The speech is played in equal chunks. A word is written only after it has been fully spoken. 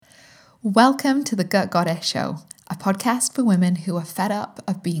Welcome to the Gut Goddess Show, a podcast for women who are fed up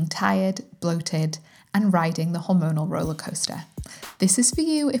of being tired, bloated, and riding the hormonal roller coaster. This is for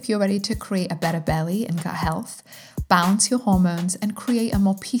you if you're ready to create a better belly and gut health, balance your hormones, and create a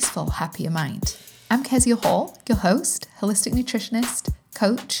more peaceful, happier mind. I'm Kezia Hall, your host, holistic nutritionist,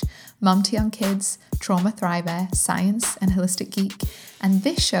 coach, mum to young kids, trauma thriver, science and holistic geek, and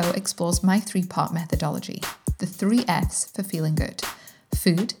this show explores my three-part methodology, the 3 F's for feeling good: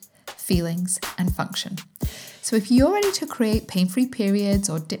 food, feelings, and function. So if you're ready to create pain-free periods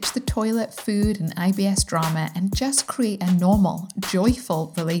or ditch the toilet, food, and IBS drama and just create a normal,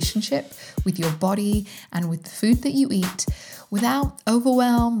 joyful relationship with your body and with the food that you eat without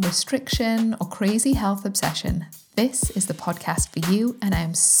overwhelm, restriction, or crazy health obsession, this is the podcast for you, and I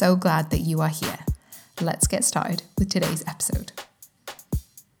am so glad that you are here. Let's get started with today's episode.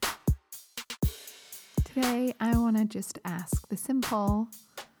 Today, I want to just ask the simple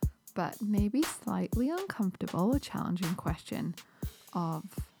but maybe slightly uncomfortable or challenging question of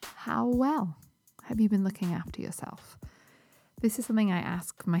how well have you been looking after yourself? This is something I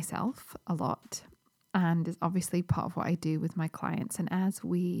ask myself a lot and is obviously part of what I do with my clients. And as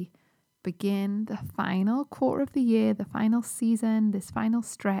we begin the final quarter of the year, the final season, this final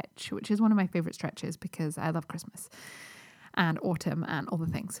stretch, which is one of my favorite stretches because I love Christmas and autumn and all the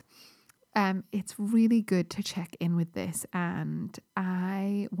things. It's really good to check in with this, and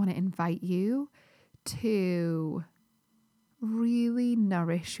I want to invite you to really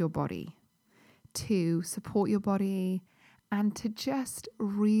nourish your body, to support your body, and to just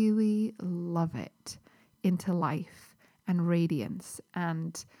really love it into life and radiance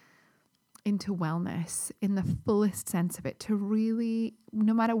and into wellness in the fullest sense of it, to really,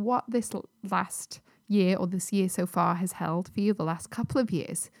 no matter what this last year or this year so far has held for you, the last couple of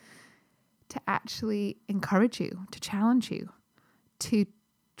years, to actually encourage you, to challenge you, to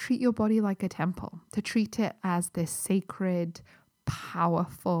treat your body like a temple, to treat it as this sacred,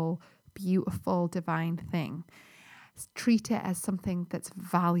 powerful, beautiful, divine thing. Treat it as something that's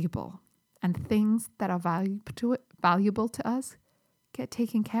valuable, and things that are valuable to us get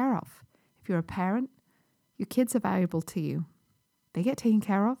taken care of. If you're a parent, your kids are valuable to you. They get taken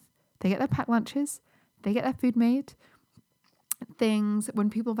care of. They get their packed lunches. They get their food made. Things when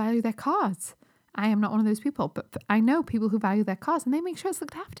people value their cars. I am not one of those people, but I know people who value their cars and they make sure it's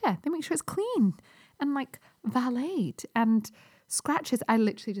looked after. They make sure it's clean and like valeted and scratches. I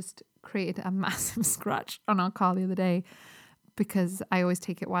literally just created a massive scratch on our car the other day because I always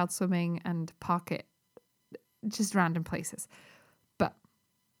take it wild swimming and park it just random places. But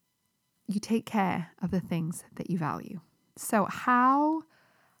you take care of the things that you value. So how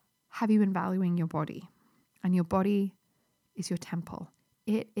have you been valuing your body? And your body is your temple.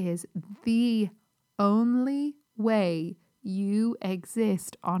 It is the only way you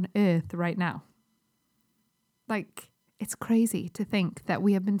exist on earth right now. Like, it's crazy to think that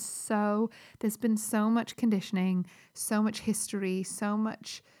we have been there's been so much conditioning, so much history, so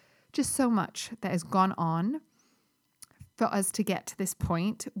much that has gone on for us to get to this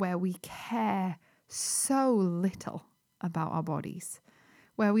point where we care so little about our bodies,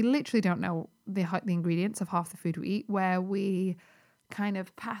 where we literally don't know the ingredients of half the food we eat, where we kind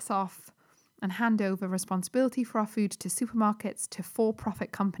of pass off and hand over responsibility for our food to supermarkets, to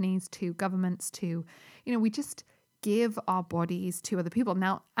for-profit companies, to governments, to, we just give our bodies to other people.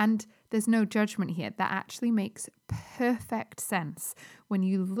 Now, and there's no judgment here. That actually makes perfect sense when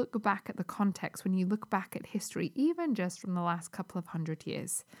you look back at the context, when you look back at history, even just from the last couple of 100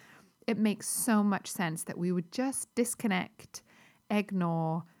 years. It makes so much sense that we would just disconnect,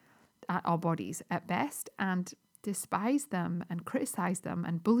 ignore our bodies at best, and despise them and criticize them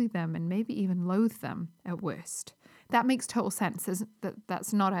and bully them and maybe even loathe them at worst. That makes total sense.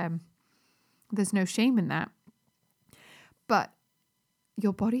 There's no shame in that. But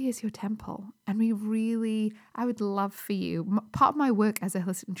your body is your temple, and I would love for you. Part of my work as a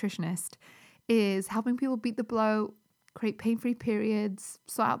holistic nutritionist is helping people beat the bloat, create pain-free periods,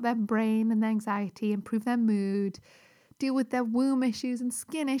 sort out their brain and their anxiety, improve their mood, deal with their womb issues and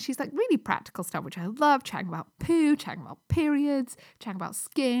skin issues, like really practical stuff, which I love, chatting about poo, chatting about periods, chatting about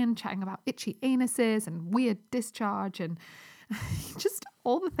skin, chatting about itchy anuses and weird discharge and just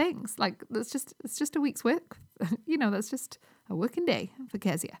all the things. Like it's just a week's work. That's just a working day for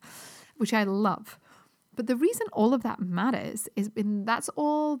Kezia, which I love. But the reason all of that matters that's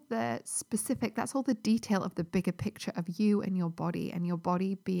all the detail of the bigger picture of you and your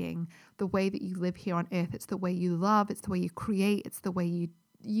body being the way that you live here on earth. It's the way you love, it's the way you create, it's the way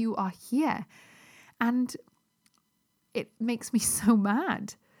you are here. And it makes me so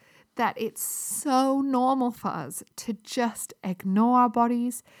mad that it's so normal for us to just ignore our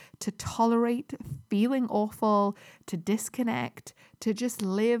bodies, to tolerate feeling awful, to disconnect, to just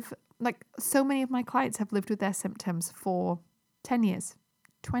live. Like so many of my clients have lived with their symptoms for 10 years,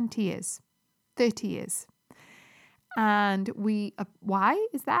 20 years, 30 years. And why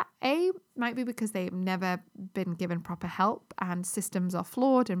is that? Might be because they've never been given proper help and systems are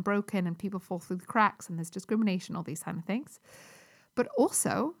flawed and broken and people fall through the cracks and there's discrimination, all these kind of things. But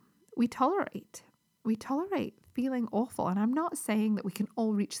also we tolerate feeling awful. And I'm not saying that we can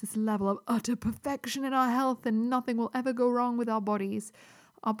all reach this level of utter perfection in our health and nothing will ever go wrong with our bodies.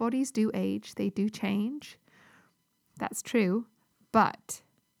 Our bodies do age, they do change. That's true. But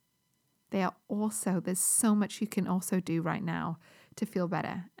there's so much you can also do right now to feel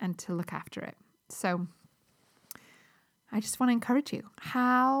better and to look after it. So I just want to encourage you.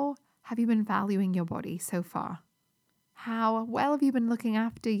 How have you been valuing your body so far? How well have you been looking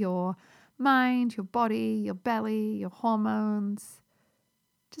after your mind, your body, your belly, your hormones?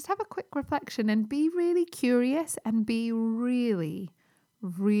 Just have a quick reflection and be really curious and be really,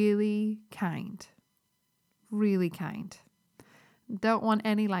 really kind. Really kind. Don't want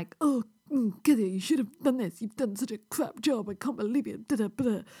any like, oh, Kiddy, you should have done this. You've done such a crap job. I can't believe it.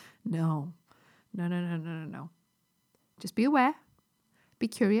 No. Just be aware. Be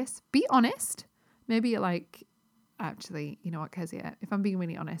curious. Be honest. Maybe you're like, actually, you know what, Kezia? If I'm being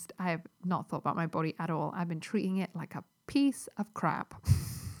really honest, I have not thought about my body at all. I've been treating it like a piece of crap.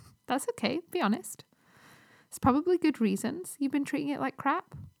 That's okay. Be honest. It's probably good reasons you've been treating it like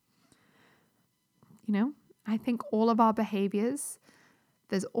crap. You know, I think all of our behaviors,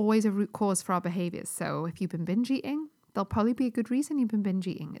 there's always a root cause for our behaviors. So if you've been binge eating, there'll probably be a good reason you've been binge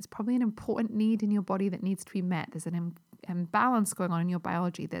eating. It's probably an important need in your body that needs to be met. There's an imbalance going on in your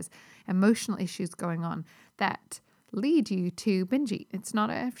biology. There's emotional issues going on that lead you to binge eat. It's not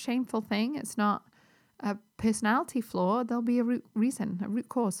a shameful thing. It's not a personality flaw. There'll be a root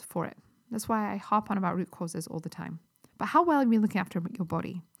cause for it. That's why I harp on about root causes all the time. But how well have you been looking after your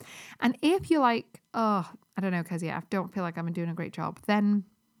body? And if you're like, oh, I don't know, Kezia, I don't feel like I've been doing a great job, then,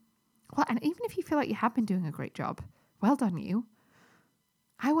 well, and even if you feel like you have been doing a great job, well done you.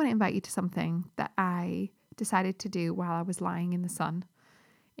 I want to invite you to something that I decided to do while I was lying in the sun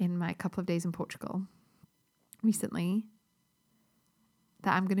in my couple of days in Portugal recently,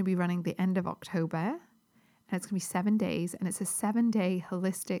 that I'm going to be running the end of October, and it's going to be 7 days, and it's a 7-day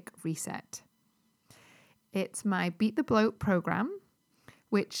holistic reset. It's my Beat the Bloat program,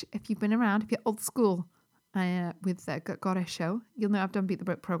 which if you've been around, if you're old school with the Goddess show, you'll know I've done Beat the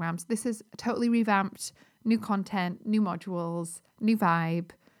Bloat programs. This is totally revamped, new content, new modules, new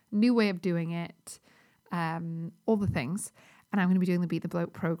vibe, new way of doing it, all the things. And I'm going to be doing the Beat the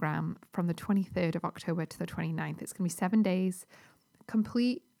Bloat program from the 23rd of October to the 29th. It's going to be 7 days,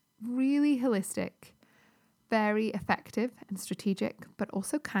 complete, really holistic, very effective and strategic, but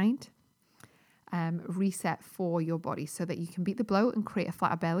also kind. Reset for your body so that you can beat the bloat and create a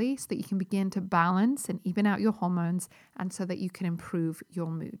flatter belly, so that you can begin to balance and even out your hormones, and so that you can improve your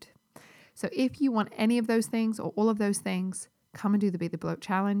mood. So if you want any of those things or all of those things, come and do the Beat the Bloat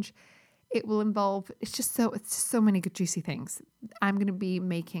challenge. It will involve, it's just so many good juicy things. I'm going to be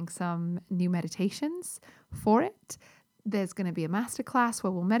making some new meditations for it. There's going to be a masterclass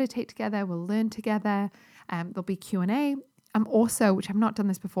where we'll meditate together, we'll learn together. There'll be Q&A. I'm also, which I've not done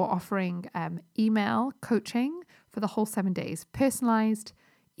this before, offering email coaching for the whole 7 days. Personalized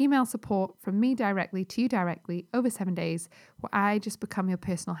email support from me directly to you directly over 7 days, where I just become your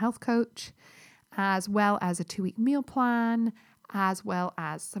personal health coach, as well as a 2-week meal plan, as well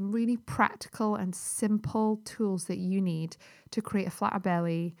as some really practical and simple tools that you need to create a flatter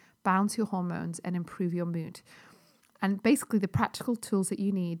belly, balance your hormones, and improve your mood. And basically the practical tools that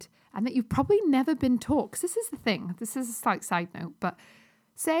you need and that you've probably never been taught. Because this is the thing. This is a slight side note. But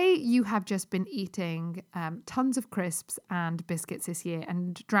say you have just been eating tons of crisps and biscuits this year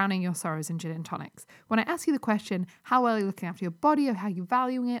and drowning your sorrows in gin and tonics. When I ask you the question, how well are you looking after your body, or how you're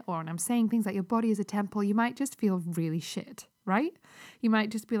valuing it, or when I'm saying things like your body is a temple, you might just feel really shit, right? You might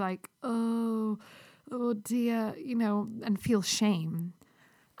just be like, oh dear, and feel shame.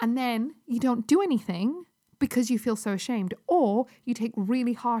 And then you don't do anything because you feel so ashamed, or you take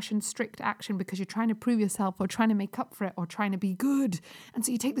really harsh and strict action because you're trying to prove yourself or trying to make up for it or trying to be good. And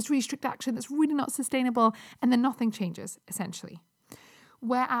so you take this really strict action that's really not sustainable, and then nothing changes, essentially.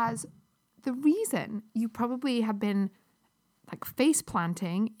 Whereas the reason you probably have been like face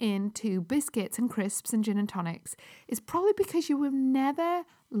planting into biscuits and crisps and gin and tonics is probably because you have never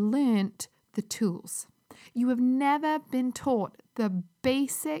learnt the tools. You have never been taught the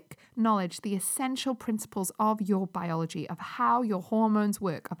basic knowledge, the essential principles of your biology, of how your hormones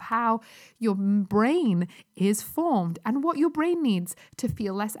work, of how your brain is formed and what your brain needs to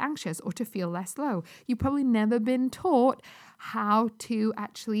feel less anxious or to feel less low. You've probably never been taught how to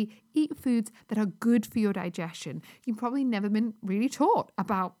actually eat foods that are good for your digestion. You've probably never been really taught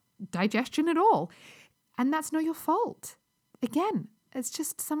about digestion at all. And that's not your fault. Again, it's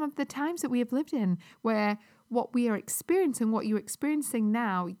just some of the times that we have lived in where what we are experiencing, what you're experiencing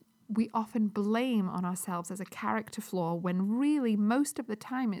now, we often blame on ourselves as a character flaw when really most of the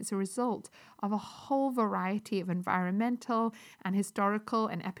time it's a result of a whole variety of environmental and historical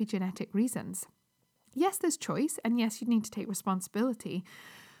and epigenetic reasons. Yes, there's choice, and yes, you need to take responsibility,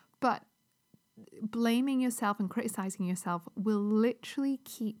 but blaming yourself and criticizing yourself will literally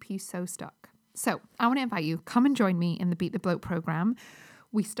keep you so stuck. So I want to invite you, come and join me in the Beat the Bloat program.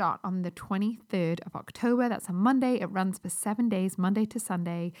 We start on the 23rd of October. That's a Monday. It runs for 7 days, Monday to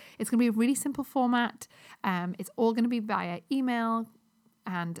Sunday. It's going to be a really simple format. It's all going to be via email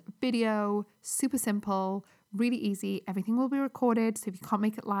and video, super simple, really easy. Everything will be recorded. So if you can't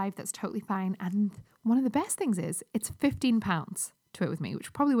make it live, that's totally fine. And one of the best things is it's £15 to it with me,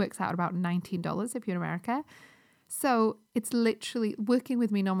 which probably works out about $19 if you're in America. So it's literally, working with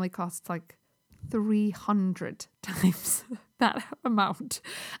me normally costs like 300 times that amount.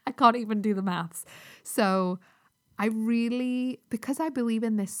 I can't even do the maths. So I really, because I believe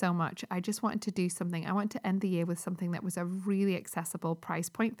in this so much, I just wanted to do something. I wanted to end the year with something that was a really accessible price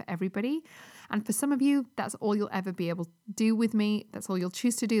point for everybody. And for some of you, that's all you'll ever be able to do with me. That's all you'll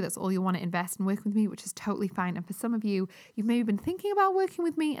choose to do. That's all you want to invest and work with me, which is totally fine. And for some of you, you've maybe been thinking about working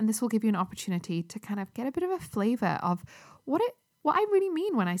with me, and this will give you an opportunity to kind of get a bit of a flavor of what I really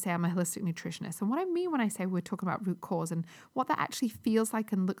mean when I say I'm a holistic nutritionist, and what I mean when I say we're talking about root cause, and what that actually feels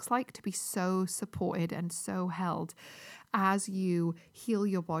like and looks like to be so supported and so held as you heal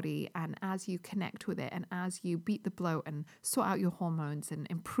your body and as you connect with it and as you beat the bloat and sort out your hormones and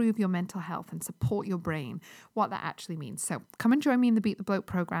improve your mental health and support your brain, what that actually means. So come and join me in the Beat the Bloat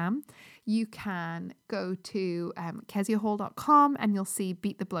program. You can go to keziahall.com and you'll see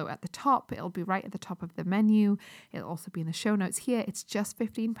Beat the Bloat at the top. It'll be right at the top of the menu. It'll also be in the show notes here. It's just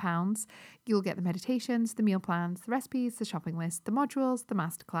 £15. You'll get the meditations, the meal plans, the recipes, the shopping list, the modules, the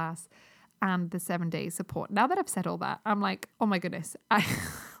masterclass, and the 7-day support. Now that I've said all that, I'm like, oh my goodness, I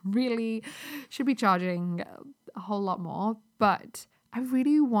really should be charging a whole lot more. But I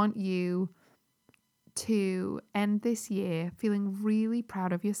really want you to end this year feeling really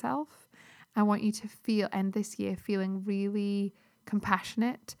proud of yourself. I want you to end this year feeling really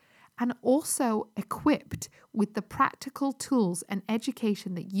compassionate and also equipped with the practical tools and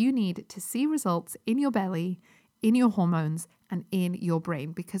education that you need to see results in your belly, in your hormones, and in your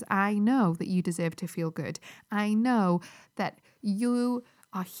brain, because I know that you deserve to feel good. I know that you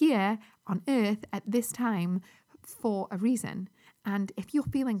are here on earth at this time for a reason. And if you're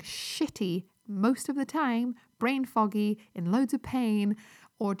feeling shitty most of the time, brain foggy, in loads of pain,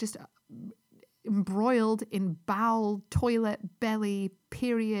 or just embroiled in bowel, toilet, belly,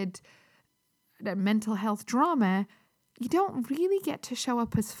 period, mental health drama, you don't really get to show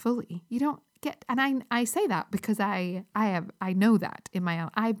up as fully. You don't get, and I say that because I know that in my own,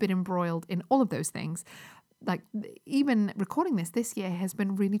 I've been embroiled in all of those things. Like even recording this year has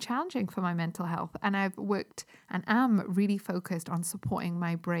been really challenging for my mental health, and I've worked and am really focused on supporting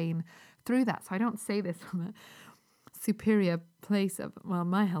my brain through that. So I don't say this from a superior place of, well,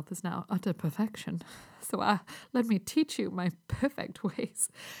 my health is now utter perfection, so let me teach you my perfect ways.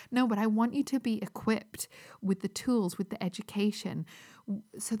 No, but I want you to be equipped with the tools, with the education,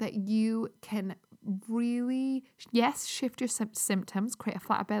 so that you can really, yes, shift your symptoms, create a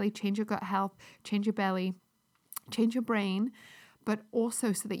flatter belly, change your gut health, change your belly, change your brain, but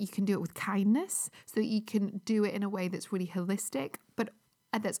also so that you can do it with kindness, so that you can do it in a way that's really holistic, but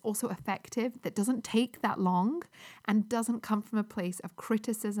that's also effective, that doesn't take that long and doesn't come from a place of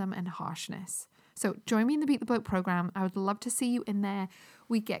criticism and harshness. So join me in the Beat the Bloat program. I would love to see you in there.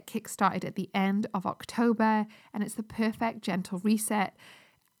 We get kickstarted at the end of October, and it's the perfect gentle reset.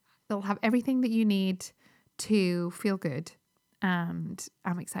 It'll have everything that you need to feel good. And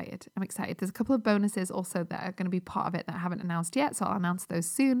I'm excited. There's a couple of bonuses also that are going to be part of it that I haven't announced yet, so I'll announce those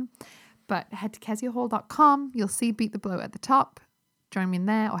soon. But head to keziahall.com. You'll see Beat the Bloat at the top. Join me in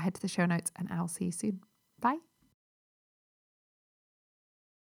there, or head to the show notes, and I'll see you soon. Bye.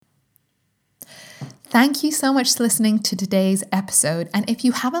 Thank you so much for listening to today's episode. And if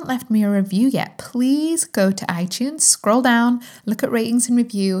you haven't left me a review yet, please go to iTunes, scroll down, look at ratings and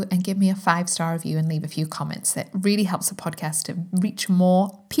review, and give me a 5-star review and leave a few comments. That really helps the podcast to reach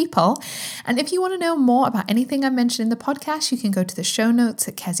more people. And if you want to know more about anything I mentioned in the podcast, you can go to the show notes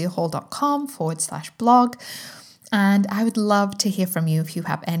at keziahall.com/blog. And I would love to hear from you if you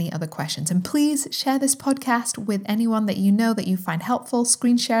have any other questions. And please share this podcast with anyone that you know that you find helpful.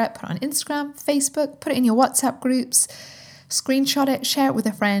 Screen share it, put it on Instagram, Facebook, put it in your WhatsApp groups, screenshot it, share it with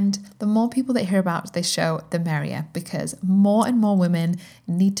a friend. The more people that hear about this show, the merrier, because more and more women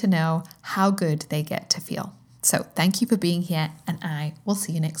need to know how good they get to feel. So thank you for being here, and I will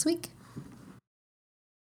see you next week.